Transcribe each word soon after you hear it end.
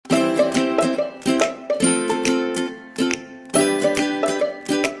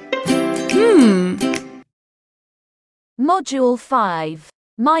Module 5,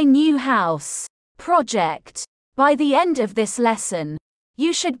 My New House, Project. By the end of this lesson,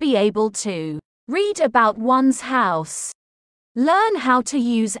 you should be able to read about one's house, learn how to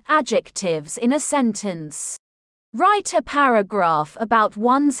use adjectives in a sentence, write a paragraph about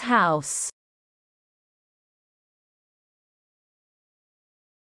one's house.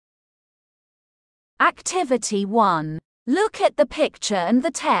 Activity 1. Look at the picture and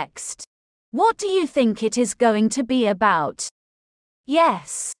the text. What do you think it is going to be about?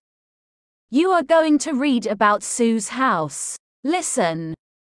 Yes. You are going to read about Sue's house. Listen.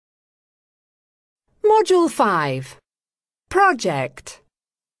 Module 5. Project.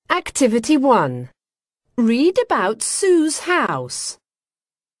 Activity 1. Read about Sue's house.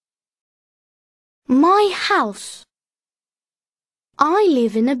 My house. I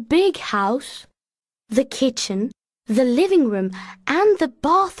live in a big house. The kitchen, the living room, and the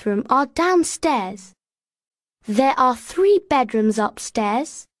bathroom are downstairs. There are 3 bedrooms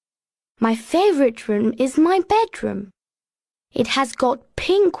upstairs. My favorite room is my bedroom. It has got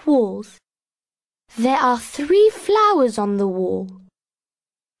pink walls. There are 3 flowers on the wall.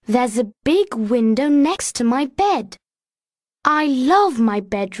 There's a big window next to my bed. I love my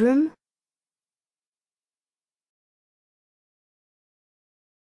bedroom.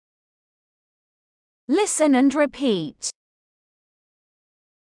 Listen and repeat.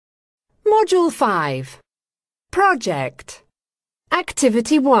 Module 5. Project.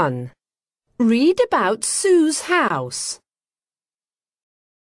 Activity 1. Read about Sue's house.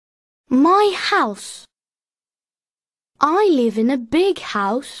 My house. I live in a big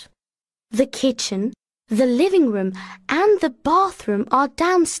house. The kitchen, the living room, and the bathroom are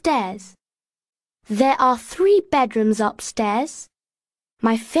downstairs. There are 3 bedrooms upstairs.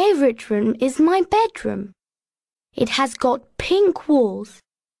 My favorite room is my bedroom. It has got pink walls.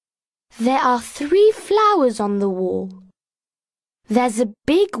 There are 3 flowers on the wall. There's a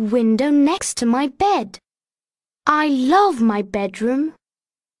big window next to my bed. I love my bedroom.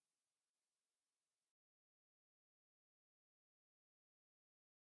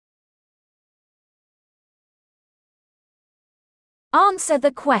 Answer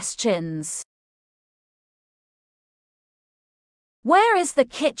the questions. Where is the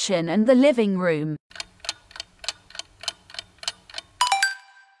kitchen and the living room?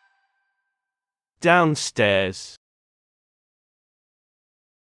 Downstairs.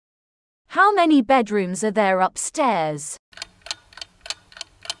 How many bedrooms are there upstairs?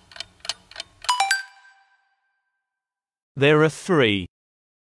 There are 3.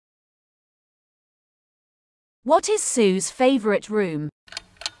 What is Sue's favorite room?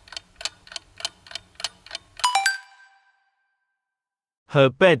 Her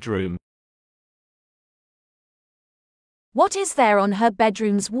bedroom. What is there on her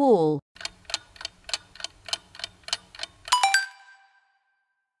bedroom's wall?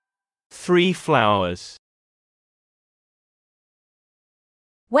 Three flowers.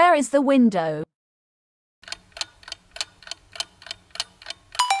 Where is the window?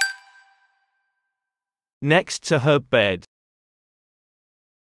 Next to her bed.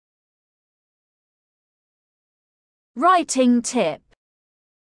 Writing tip.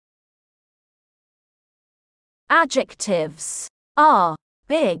 Adjectives are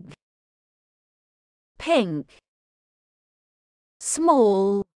big, pink,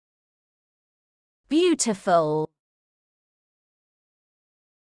 small, beautiful.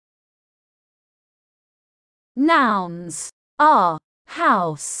 Nouns are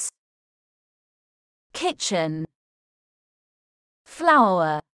house, kitchen,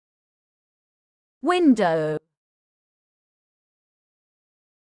 flower, window.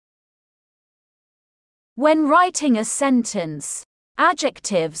 When writing a sentence,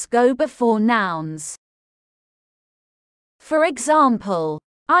 adjectives go before nouns. For example,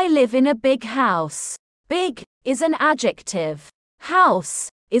 I live in a big house. Big is an adjective. House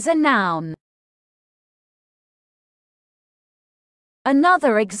is a noun.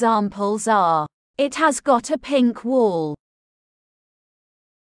 Another examples are, it has got a pink wall.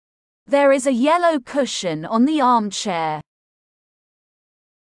 There is a yellow cushion on the armchair.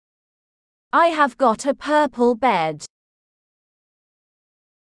 I have got a purple bed.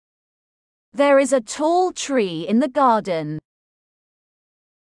 There is a tall tree in the garden.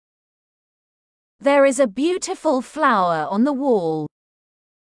 There is a beautiful flower on the wall.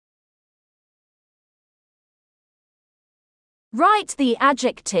 Write the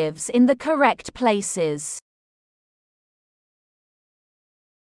adjectives in the correct places.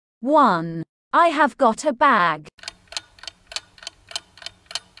 1. I have got a bag.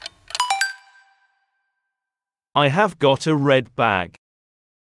 I have got a red bag.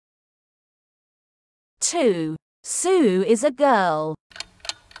 2. Sue is a girl.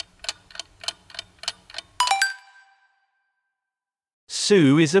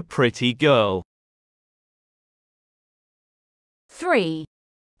 Sue is a pretty girl. 3.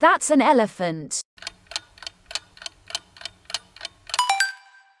 That's an elephant.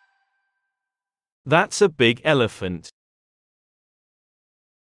 That's a big elephant.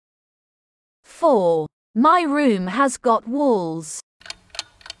 4. My room has got walls.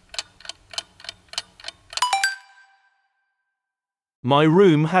 My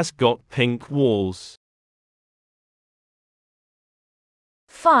room has got pink walls.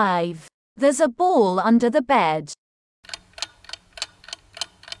 5. There's a ball under the bed.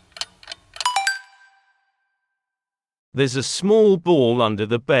 There's a small ball under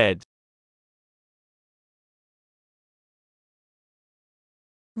the bed.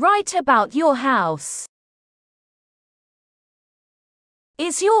 Write about your house.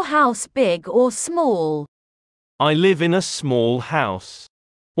 Is your house big or small? I live in a small house.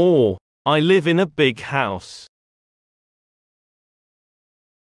 Or, I live in a big house.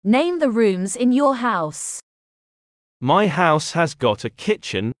 Name the rooms in your house. My house has got a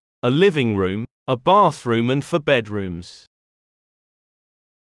kitchen, a living room, a bathroom and 4 bedrooms.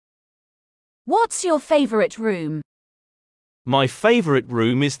 What's your favorite room? My favorite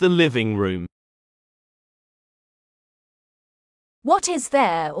room is the living room. What is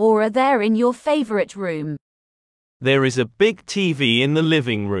there or are there in your favorite room? There is a big TV in the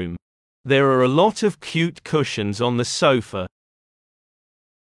living room. There are a lot of cute cushions on the sofa.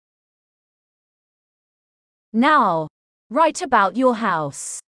 Now, write about your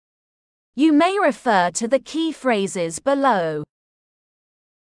house. You may refer to the key phrases below.